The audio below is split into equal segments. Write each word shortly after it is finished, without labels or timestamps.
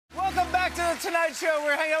back to the Tonight Show.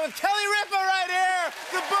 We're hanging out with Kelly Ripa right here.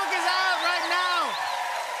 The book is out right now.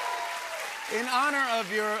 In honor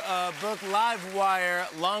of your book, Live Wire,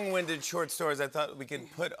 long-winded short stories, I thought we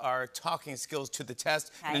could put our talking skills to the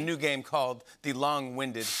test in a new game called the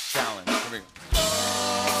Long-Winded Challenge. Here we go.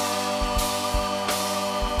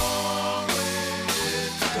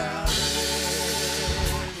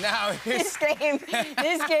 Now, this game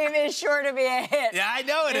is sure to be a hit. Yeah, I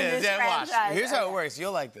know it is. Yeah, watch. Here's how it Okay. works.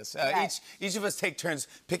 You'll like this. Each of us take turns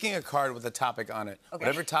picking a card with a topic on it. Okay.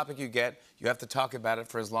 Whatever topic you get, you have to talk about it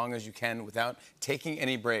for as long as you can without taking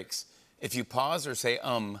any breaks. If you pause or say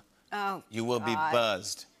you will be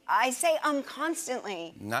buzzed. I say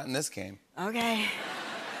constantly. Not in this game. Okay.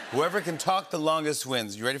 Whoever can talk the longest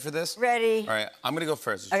wins. You ready for this? Ready. All right, I'm gonna go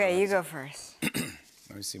first. Okay, you go first.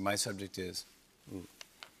 Let me see. My subject is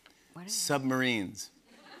submarines.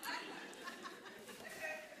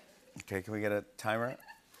 Okay, can we get a timer?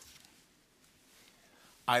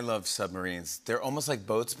 I love submarines. They're almost like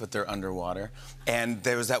boats, but they're underwater. And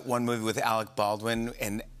there was that one movie with Alec Baldwin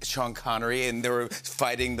and Sean Connery, and they were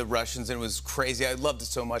fighting the Russians, and it was crazy. I loved it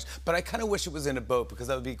so much. But I kind of wish it was in a boat, because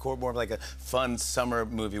that would be more of like a fun summer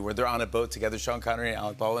movie where they're on a boat together, Sean Connery and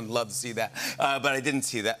Alec Baldwin. Love to see that. But I didn't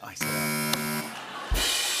see that. I saw that.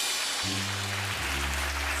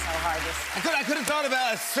 I could have thought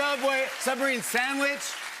about a submarine sandwich.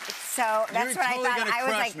 So that's what totally I thought. I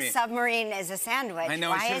was like, me. Submarine is a sandwich. I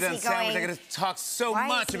know, Why I should have done sandwich. I could have talked so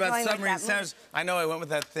much about submarine sandwich. I know, I went with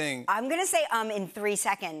that thing. I'm going to say in 3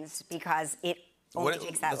 seconds because it only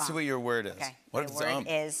takes that long. Let's see what your word is. Okay. What My word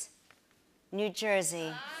is New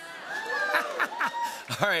Jersey.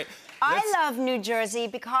 All right. I love New Jersey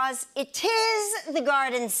because it is the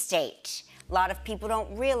Garden State. A lot of people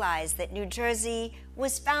don't realize that New Jersey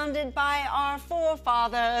was founded by our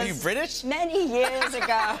forefathers. Are you British? Many years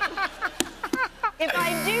ago. If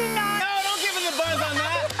I do not... No, don't give her the buzz on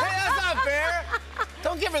that. Hey, that's not fair.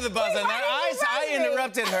 Don't give her the buzz on that. I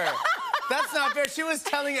interrupted her. That's not fair. She was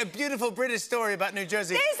telling a beautiful British story about New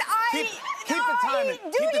Jersey. Keep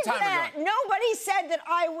the timer going. Nobody said that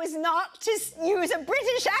I was not to use a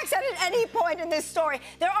British accent at any point in this story.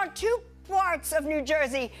 There are 2 parts of New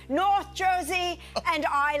Jersey, North Jersey, and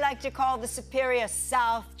I like to call the superior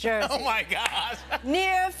South Jersey. Oh my gosh.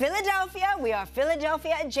 Near Philadelphia, we are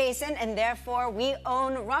Philadelphia adjacent, and therefore we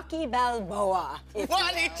own Rocky Balboa.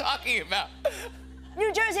 What are you talking about?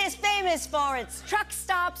 New Jersey is famous for its truck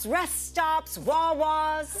stops, rest stops,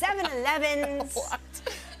 Wawas, 7-Elevens. What?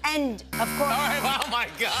 And, of course... All right, oh my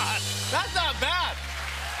God. That's not bad.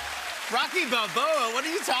 Rocky Balboa, what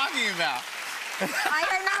are you talking about? I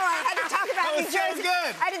don't know. I had to talk about New Jersey. So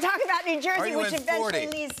good. I had to talk about New Jersey, which eventually 40.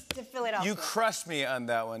 leads to Philadelphia. You crushed me on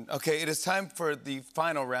that one. Okay, it is time for the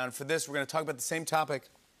final round. For this, we're going to talk about the same topic,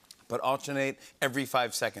 but alternate every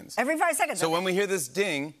 5 seconds. Every 5 seconds. So when we hear this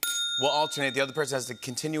ding, we'll alternate. The other person has to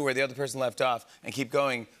continue where the other person left off and keep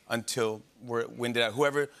going until we're winded out.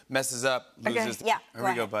 Whoever messes up loses. Okay. Yeah. Here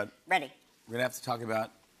we go, bud. Ready. We're going to have to talk about,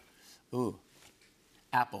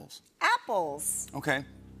 apples. Apples. Okay.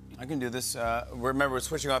 I can do this. Remember, we're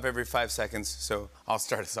switching off every 5 seconds, so I'll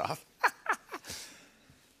start us off.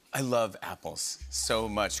 I love apples so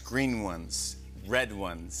much. Green ones, red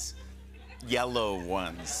ones, yellow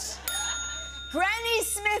ones. Granny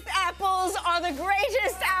Smith apples are the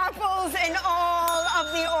greatest apples in all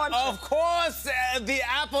of the orchard. Of course, the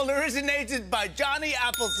apple originated by Johnny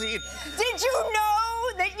Appleseed. Did you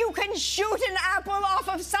know that you can shoot an apple off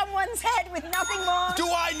of someone's head with nothing more? Do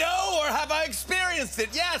I know, or have I experienced it?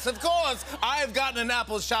 Yes, of course. I have gotten an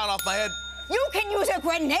apple shot off my head. You can use a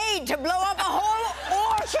grenade to blow up a whole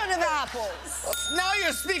orchard of apples. Now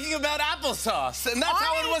you're speaking about applesauce, and that's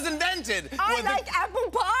how it was invented. I like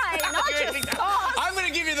apple pie, not just sauce. I'm going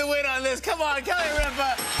to give you the win on this. Come on, Kelly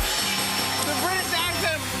Ripa. The British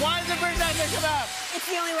accent. Why does the British accent come out? It's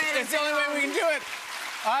the only way. It's the only way we can do it.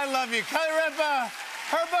 I love you. Kelly Ripa.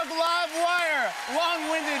 Her book, Live Wire,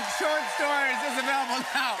 long-winded short stories, is available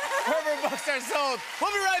now. Wherever books are sold.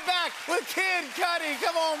 We'll be right back with Kid Cudi.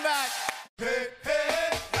 Come on back.